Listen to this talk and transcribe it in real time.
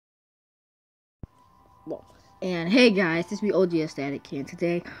Well, and hey guys, this is me OG Static, and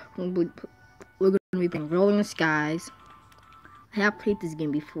today we're going to be playing Rolling Skies. I have played this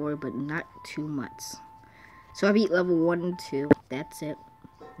game before, but not too much. So I beat level 1 and 2. That's it.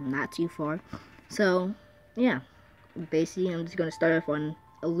 Not too far. So, yeah. Basically, I'm just going to start off on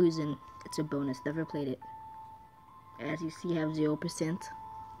Illusion. It's a bonus. Never played it. As you see, I have 0%.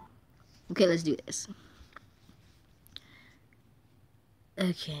 Okay, let's do this.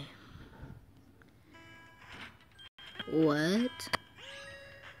 Okay. What?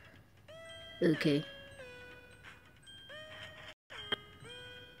 Okay.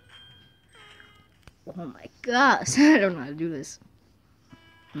 Oh my gosh, I don't know how to do this.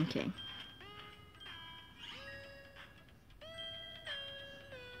 Okay.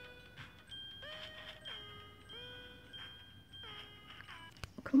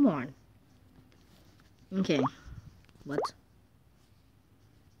 Come on. Okay. What?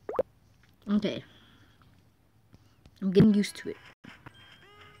 Okay. I'm getting used to it.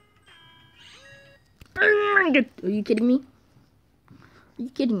 Are you kidding me? Are you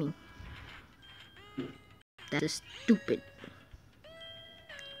kidding me? That is stupid.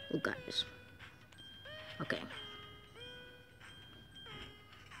 Oh guys. Okay.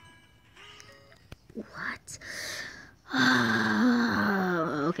 What?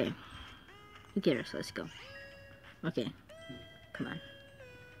 Okay. Who cares? Let's go. Okay. Come on.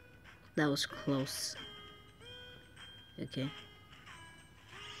 That was close. Okay.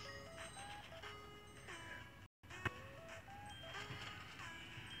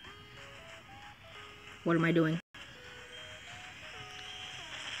 What am I doing?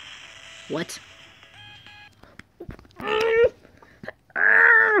 What? How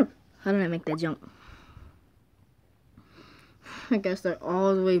did I make that jump? I gotta start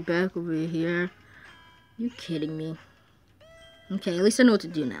all the way back over here. You kidding me? Okay, at least I know what to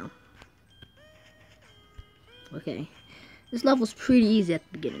do now. Okay. This level's pretty easy at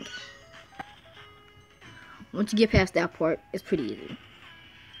the beginning. Once you get past that part, it's pretty easy.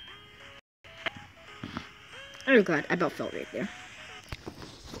 Oh god, I about fell right there.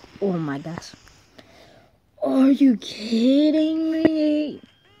 Oh my gosh. Are you kidding me?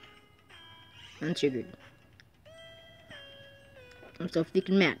 I'm triggered. I'm so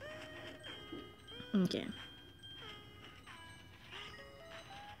freaking mad. Okay.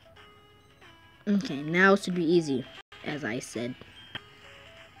 Okay, now it should be easy, as I said.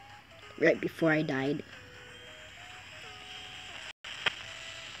 Right before I died.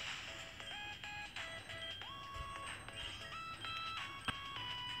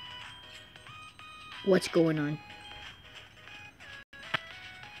 What's going on?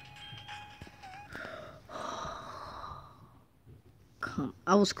 Come,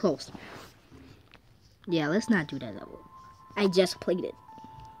 I was close. Yeah, let's not do that level. I just played it.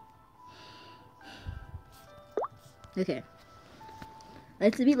 Okay.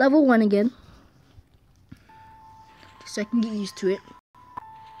 Let's beat level 1 again. So I can get used to it.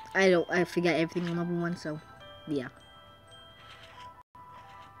 I forgot everything on level 1, so yeah.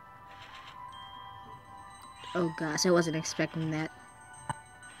 Oh gosh, I wasn't expecting that.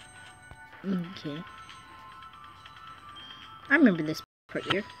 Okay. I remember this part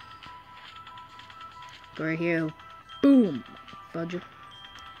here. Go right here. Boom! Fudge.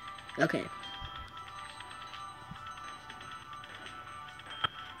 Okay.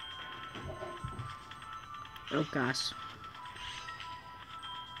 Oh gosh.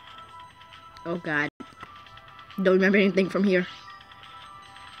 Oh god. Don't remember anything from here.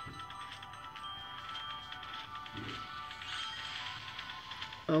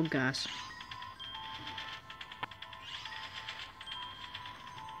 Oh gosh.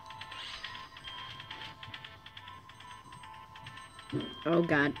 Oh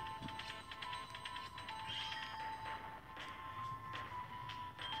god.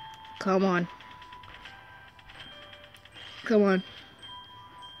 Come on. Come on.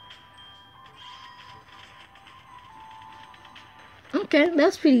 Okay,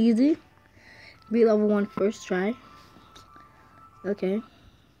 that's pretty easy. Beat level 1 first try. Okay.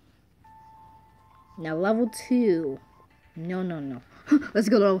 Now level 2. No. Let's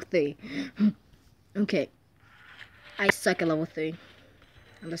go to level 3. Okay. I suck at level 3.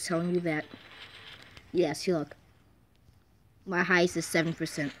 I'm just telling you that. Yeah, see, look. My highest is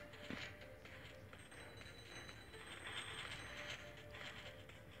 7%.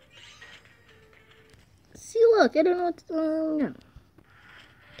 See, look, I don't know what's going on.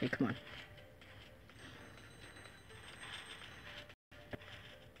 Okay, come on.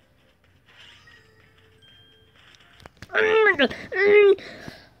 I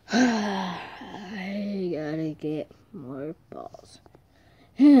gotta get more balls.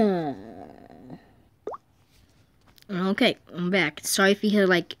 Okay, I'm back. Sorry if you hear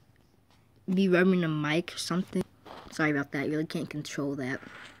like me rubbing the mic or something. Sorry about that. I really can't control that.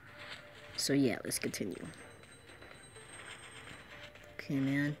 So yeah, let's continue. Okay,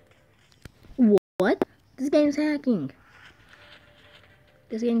 man. What? This game's hacking.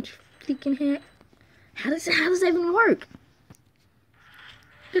 This game's freaking hack. How does that even work?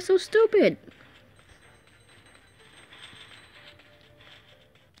 They're so stupid.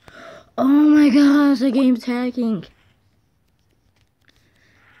 Oh my gosh, the game's hacking.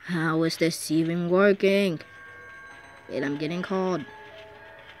 How is this even working? Wait, I'm getting called.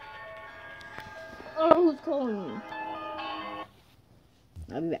 Oh, who's calling me?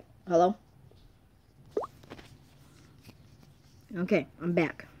 I'll be back. Hello? Okay, I'm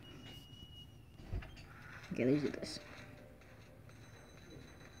back. Okay, let's do this.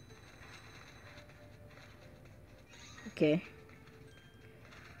 Okay.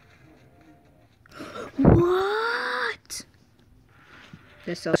 What?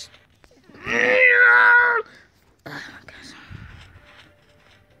 That's so. Oh my gosh.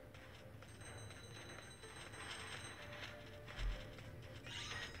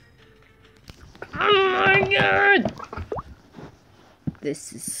 Oh my god!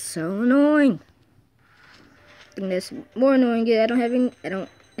 This is so annoying. I think that's more annoying. I don't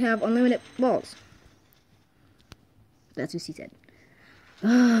have unlimited balls. That's what she said.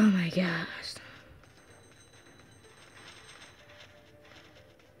 Oh my gosh.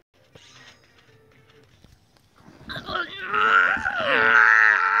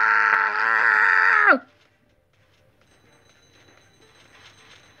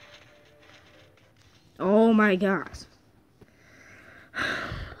 Oh my gosh. Oh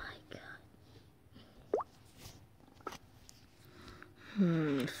my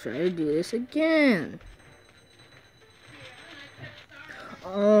god. Should I do this again?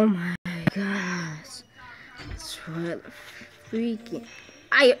 Oh my gosh. That's what freaking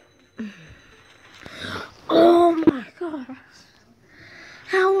Oh my gosh.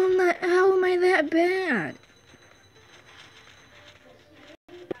 How am I that bad?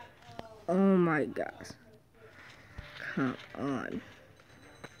 Oh my gosh. Come on.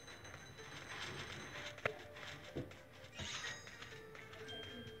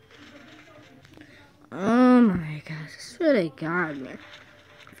 Oh my gosh. I swear to God, man.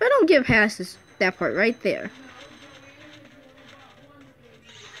 If I don't get past that part right there.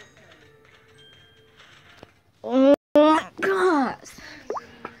 Oh my gosh.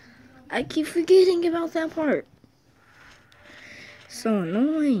 I keep forgetting about that part. So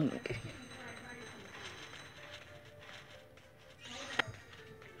annoying.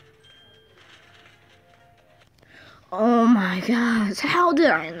 Oh my gosh, how did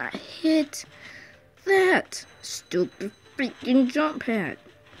I not hit that stupid freaking jump pad?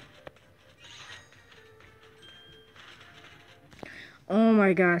 Oh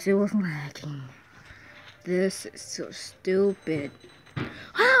my gosh, it was lagging. This is so stupid.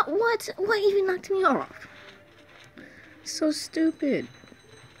 Ah, what? What even knocked me off? So stupid.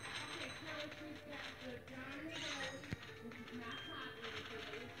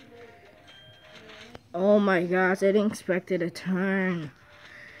 Oh my gosh, I didn't expect it to turn.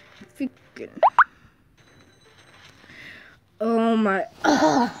 Freaking. Oh my.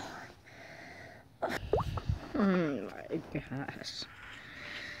 Oh my gosh.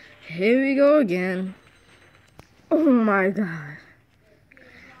 Here we go again. Oh my god.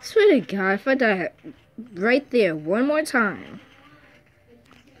 Swear to God, if I die right there one more time.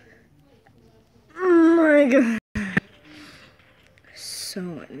 Oh my god.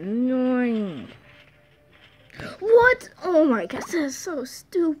 So annoying. What? Oh my god, that's so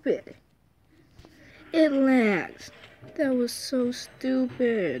stupid. It lags. That was so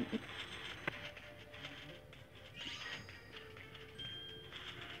stupid.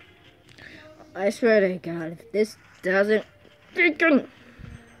 I swear to God, if this doesn't freaking...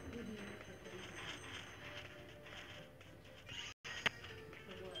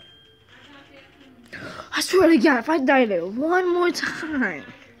 I swear to God, if I die there one more time.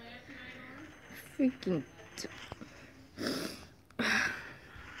 Freaking...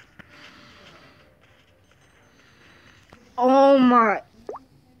 Oh my...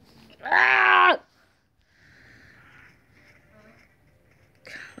 Ah!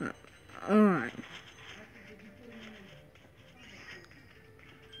 Come on.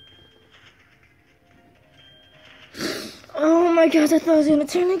 Oh my gosh, I thought I was gonna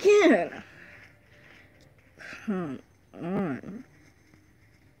turn again. Come on.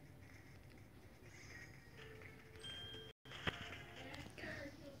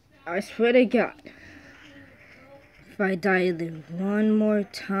 I swear to God. If I die there one more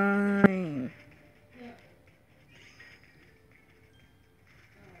time.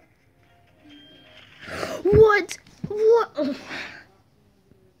 What? What?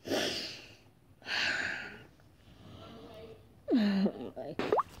 Oh my.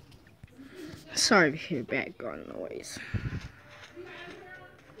 Sorry for your background noise.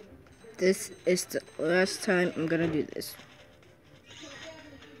 This is the last time I'm gonna do this.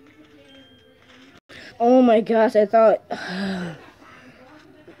 Oh my gosh, I thought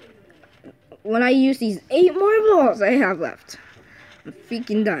when I use these 8 marbles I have left, I'm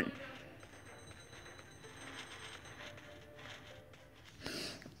freaking done.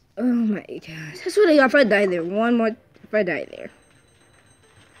 Oh my gosh, that's what I got if I die there. One more if I die there.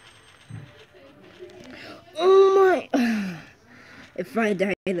 Oh my, if I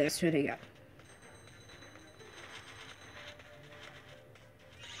die there, that's what I got.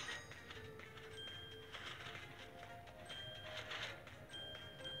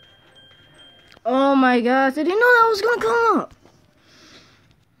 Oh my gosh, I didn't know that was gonna come up.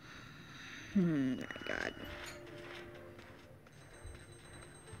 Oh my god.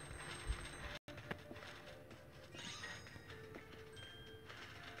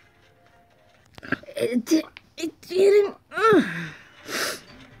 It didn't.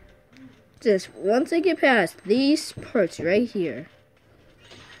 Just once I get past these parts right here.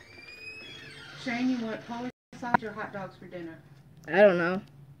 Shane, you want Polish sausage or hot dogs for dinner? I don't know.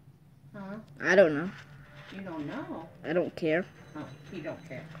 Huh? I don't know. You don't know? I don't care. Oh, you don't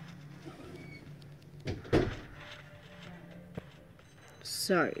care.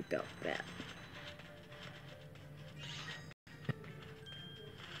 Sorry about that.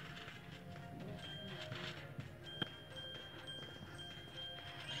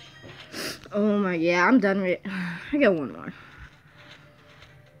 Oh my, yeah, I'm done with it. I got one more.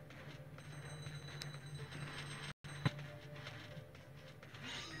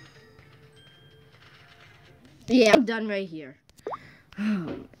 Yeah, I'm done right here. Oh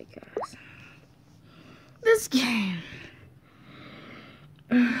my gosh. This game.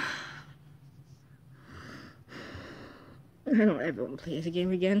 I don't ever want to play this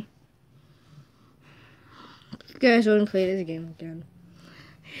game again. If you guys want to play this game again,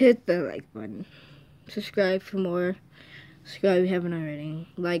 hit the like button. Subscribe for more. Subscribe if you haven't already.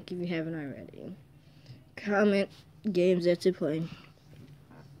 Like if you haven't already. Comment games that you play.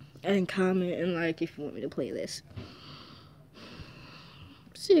 And comment and like if you want me to play this.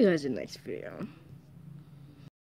 See you guys in the next video.